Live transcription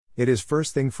It is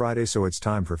First Thing Friday, so it's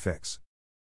time for Fix,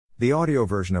 the audio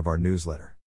version of our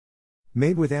newsletter.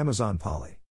 Made with Amazon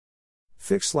Polly.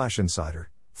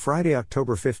 Fix/Insider, Friday,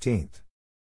 October 15th.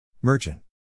 Merchant.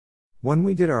 When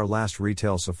we did our last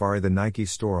retail safari, the Nike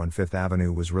store on Fifth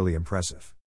Avenue was really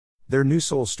impressive. Their new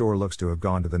Seoul store looks to have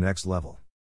gone to the next level.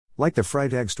 Like the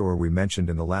Freytag store we mentioned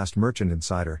in the last Merchant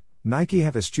Insider, Nike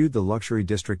have eschewed the luxury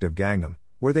district of Gangnam,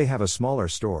 where they have a smaller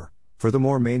store, for the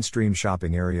more mainstream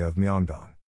shopping area of Myeongdong.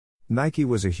 Nike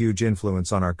was a huge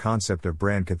influence on our concept of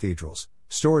brand cathedrals,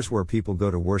 stores where people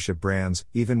go to worship brands,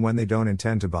 even when they don't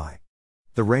intend to buy.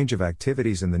 The range of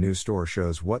activities in the new store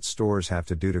shows what stores have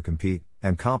to do to compete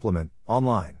and complement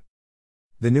online.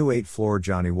 The new 8th-floor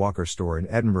Johnny Walker store in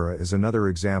Edinburgh is another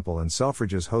example, and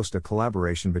Selfridges host a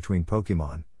collaboration between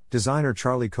Pokémon designer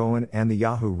Charlie Cohen and the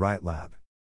Yahoo Riot Lab.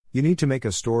 You need to make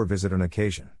a store visit on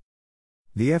occasion.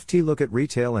 The FT look at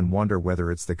retail and wonder whether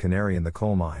it's the canary in the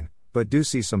coal mine, but do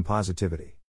see some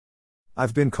positivity.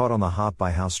 I've been caught on the hop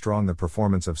by how strong the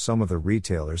performance of some of the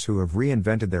retailers who have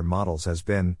reinvented their models has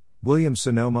been: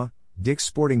 Williams-Sonoma, Dick's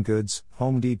Sporting Goods,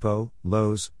 Home Depot,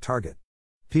 Lowe's, Target.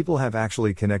 People have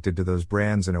actually connected to those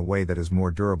brands in a way that is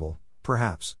more durable,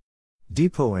 perhaps.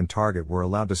 Depot and Target were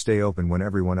allowed to stay open when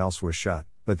everyone else was shut,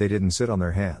 but they didn't sit on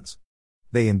their hands.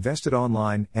 They invested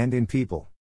online and in people.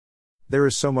 There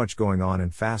is so much going on in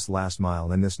fast last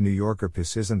mile, and this New Yorker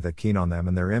piece isn't that keen on them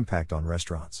and their impact on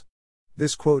restaurants.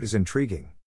 This quote is intriguing.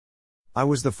 I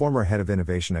was the former head of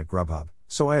innovation at Grubhub,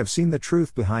 so I have seen the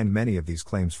truth behind many of these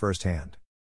claims firsthand.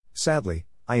 Sadly,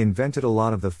 I invented a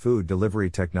lot of the food delivery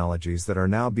technologies that are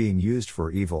now being used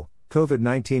for evil.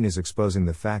 COVID-19 is exposing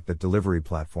the fact that delivery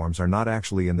platforms are not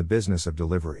actually in the business of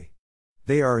delivery.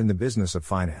 They are in the business of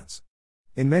finance.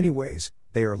 In many ways,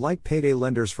 they are like payday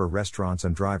lenders for restaurants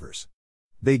and drivers.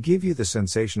 They give you the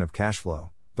sensation of cash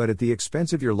flow, but at the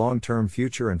expense of your long-term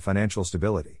future and financial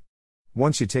stability.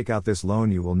 Once you take out this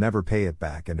loan, you will never pay it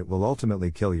back, and it will ultimately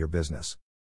kill your business.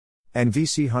 And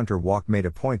VC Hunter Walk made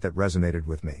a point that resonated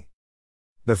with me.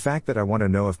 The fact that I want to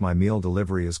know if my meal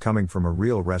delivery is coming from a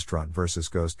real restaurant versus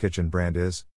ghost kitchen brand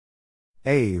is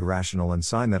A. Irrational and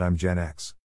sign that I'm Gen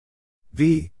X.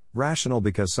 B. Rational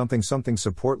because something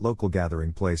support local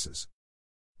gathering places.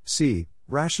 C.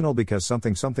 Rational because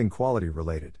something quality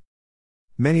related.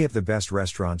 Many of the best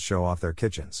restaurants show off their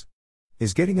kitchens.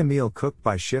 Is getting a meal cooked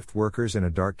by shift workers in a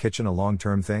dark kitchen a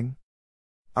long-term thing?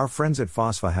 Our friends at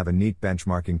Fosfa have a neat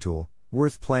benchmarking tool,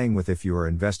 worth playing with if you are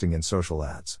investing in social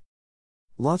ads.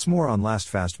 Lots more on Last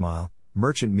Fast Mile,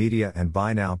 Merchant Media and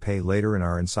Buy Now Pay Later in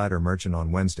our Insider Merchant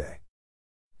on Wednesday.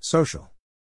 Social.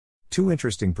 Two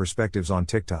interesting perspectives on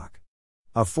TikTok.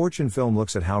 A Fortune film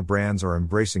looks at how brands are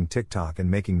embracing TikTok and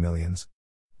making millions.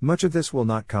 Much of this will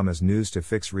not come as news to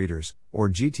Fix readers, or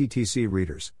GTTC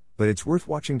readers, but it's worth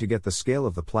watching to get the scale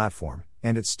of the platform,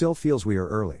 and it still feels we are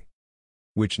early.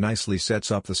 Which nicely sets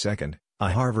up the second,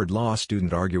 a Harvard law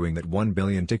student arguing that 1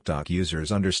 billion TikTok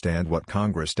users understand what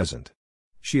Congress doesn't.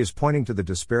 She is pointing to the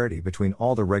disparity between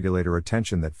all the regulator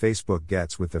attention that Facebook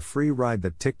gets with the free ride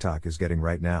that TikTok is getting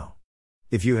right now.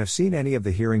 If you have seen any of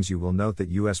the hearings, you will note that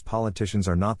US politicians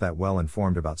are not that well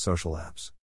informed about social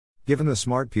apps. Given the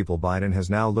smart people Biden has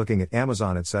now looking at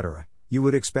Amazon etc., you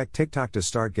would expect TikTok to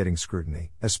start getting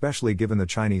scrutiny, especially given the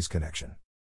Chinese connection.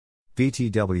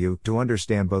 BTW, to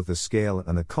understand both the scale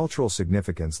and the cultural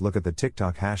significance, look at the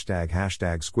TikTok hashtag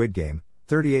 #SquidGame,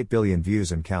 38 billion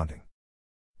views and counting.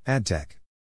 AdTech.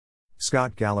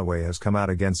 Scott Galloway has come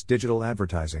out against digital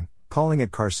advertising, calling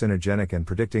it carcinogenic and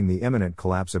predicting the imminent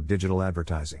collapse of digital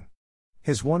advertising.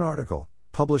 His one article,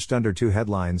 published under 2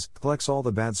 headlines, collects all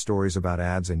the bad stories about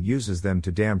ads and uses them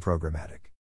to damn programmatic.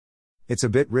 It's a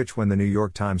bit rich when the New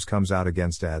York Times comes out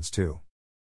against ads too.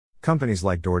 Companies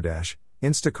like DoorDash,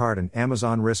 Instacart and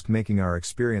Amazon risk making our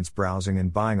experience browsing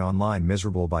and buying online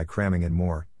miserable by cramming in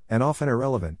more, and often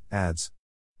irrelevant, ads.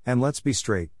 And let's be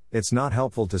straight, it's not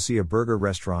helpful to see a burger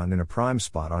restaurant in a prime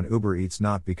spot on Uber Eats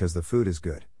not because the food is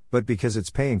good, but because it's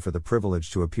paying for the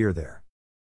privilege to appear there.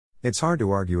 It's hard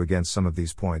to argue against some of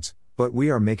these points, but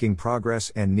we are making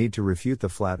progress and need to refute the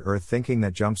flat earth thinking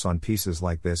that jumps on pieces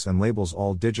like this and labels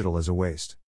all digital as a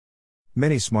waste.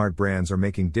 Many smart brands are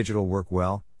making digital work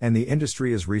well, and the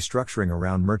industry is restructuring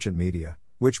around merchant media,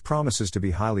 which promises to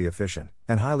be highly efficient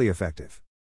and highly effective.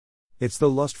 It's the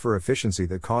lust for efficiency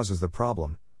that causes the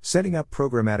problem. Setting up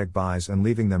programmatic buys and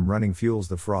leaving them running fuels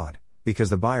the fraud, because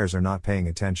the buyers are not paying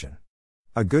attention.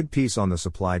 A good piece on the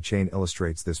supply chain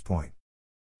illustrates this point.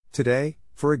 Today,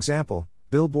 for example,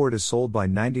 Billboard is sold by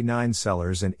 99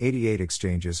 sellers and 88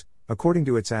 exchanges, according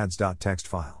to its ads.txt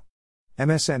file.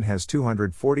 MSN has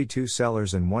 242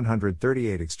 sellers and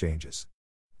 138 exchanges.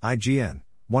 IGN,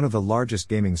 one of the largest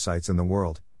gaming sites in the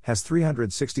world, has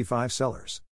 365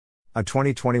 sellers. A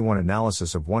 2021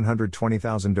 analysis of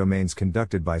 120,000 domains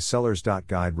conducted by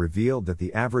Sellers.Guide revealed that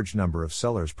the average number of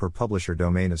sellers per publisher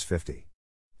domain is 50.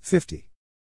 50.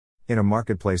 In a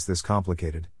marketplace this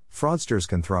complicated, fraudsters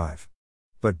can thrive.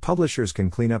 But publishers can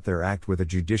clean up their act with a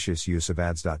judicious use of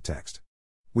ads.txt.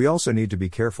 We also need to be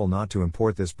careful not to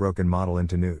import this broken model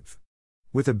into Newtv.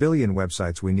 With a billion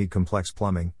websites we need complex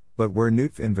plumbing, but where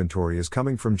Newtv inventory is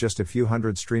coming from just a few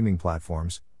hundred streaming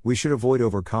platforms, we should avoid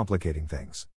overcomplicating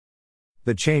things.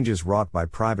 The changes wrought by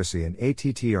privacy and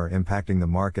ATT are impacting the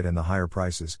market, and the higher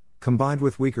prices, combined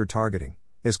with weaker targeting,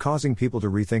 is causing people to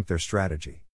rethink their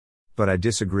strategy. But I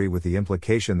disagree with the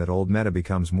implication that old meta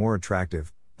becomes more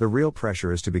attractive. The real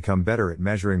pressure is to become better at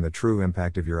measuring the true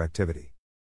impact of your activity.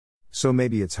 So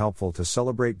maybe it's helpful to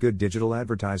celebrate good digital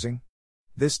advertising?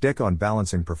 This deck on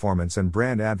balancing performance and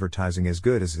brand advertising is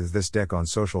good as is this deck on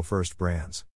social first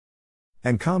brands.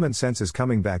 And common sense is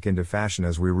coming back into fashion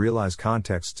as we realize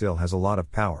context still has a lot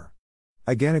of power.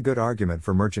 Again, a good argument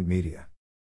for merchant media.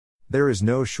 There is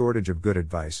no shortage of good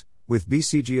advice, with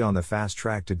BCG on the fast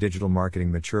track to digital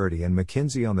marketing maturity and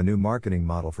McKinsey on the new marketing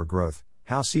model for growth,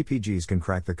 how CPGs can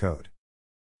crack the code.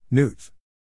 Newtv.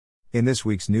 In this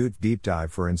week's Newtv Deep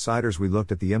Dive for Insiders we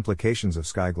looked at the implications of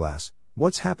Skyglass,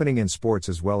 what's happening in sports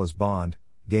as well as Bond,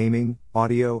 gaming,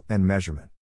 audio, and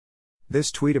measurement. This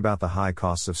tweet about the high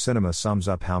costs of cinema sums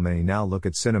up how many now look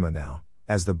at cinema now.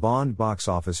 As the Bond box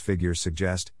office figures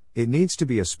suggest, it needs to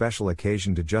be a special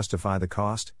occasion to justify the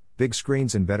cost, big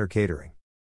screens and better catering.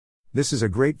 This is a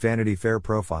great Vanity Fair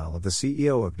profile of the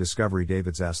CEO of Discovery,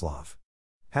 David Zaslav.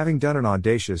 Having done an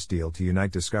audacious deal to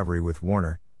unite Discovery with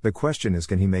Warner, the question is,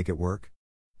 can he make it work?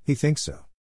 He thinks so.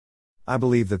 I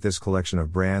believe that this collection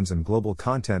of brands and global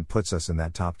content puts us in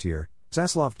that top tier,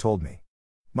 Zaslav told me.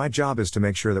 My job is to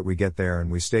make sure that we get there and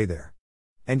we stay there.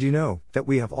 And you know, that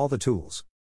we have all the tools.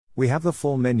 We have the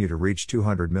full menu to reach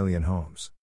 200 million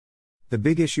homes. The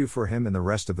big issue for him and the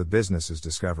rest of the business is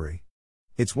discovery.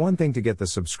 It's one thing to get the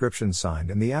subscription signed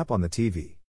and the app on the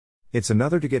TV. It's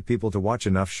another to get people to watch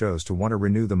enough shows to want to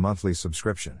renew the monthly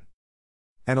subscription.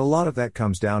 And a lot of that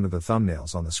comes down to the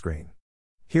thumbnails on the screen.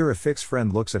 Here a Fix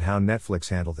friend looks at how Netflix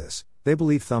handle this. They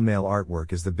believe thumbnail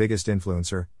artwork is the biggest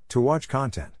influencer to watch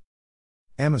content.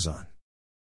 Amazon.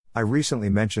 I recently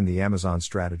mentioned the Amazon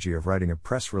strategy of writing a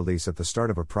press release at the start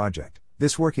of a project.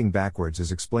 This working backwards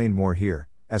is explained more here,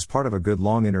 as part of a good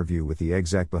long interview with the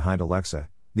exec behind Alexa,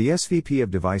 the SVP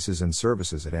of Devices and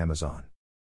Services at Amazon.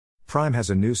 Prime has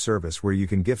a new service where you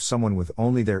can gift someone with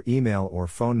only their email or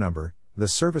phone number. The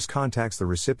service contacts the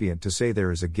recipient to say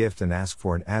there is a gift and ask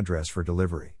for an address for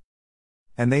delivery.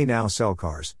 And they now sell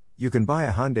cars. You can buy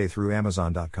a Hyundai through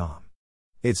Amazon.com.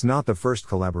 It's not the first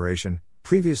collaboration.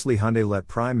 Previously Hyundai let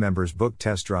Prime members book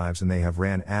test drives and they have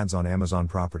ran ads on Amazon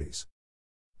properties.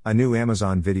 A new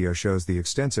Amazon video shows the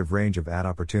extensive range of ad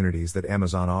opportunities that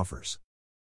Amazon offers.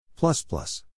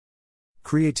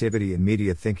 Creativity and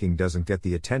media thinking doesn't get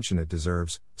the attention it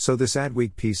deserves, so this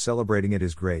Adweek piece celebrating it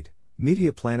is great.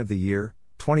 Media Plan of the Year,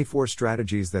 24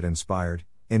 strategies that inspired,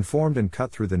 informed and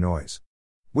cut through the noise.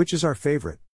 Which is our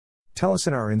favorite? Tell us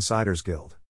in our Insiders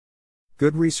Guild.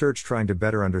 Good research trying to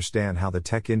better understand how the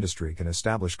tech industry can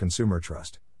establish consumer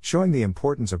trust, showing the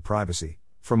importance of privacy,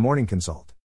 from Morning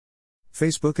Consult.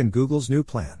 Facebook and Google's new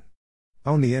plan.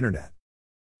 Own the internet.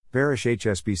 Bearish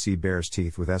HSBC bares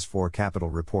teeth with S4 Capital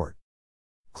report.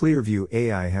 Clearview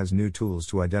AI has new tools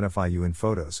to identify you in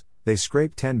photos. They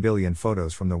scrape 10 billion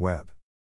photos from the web.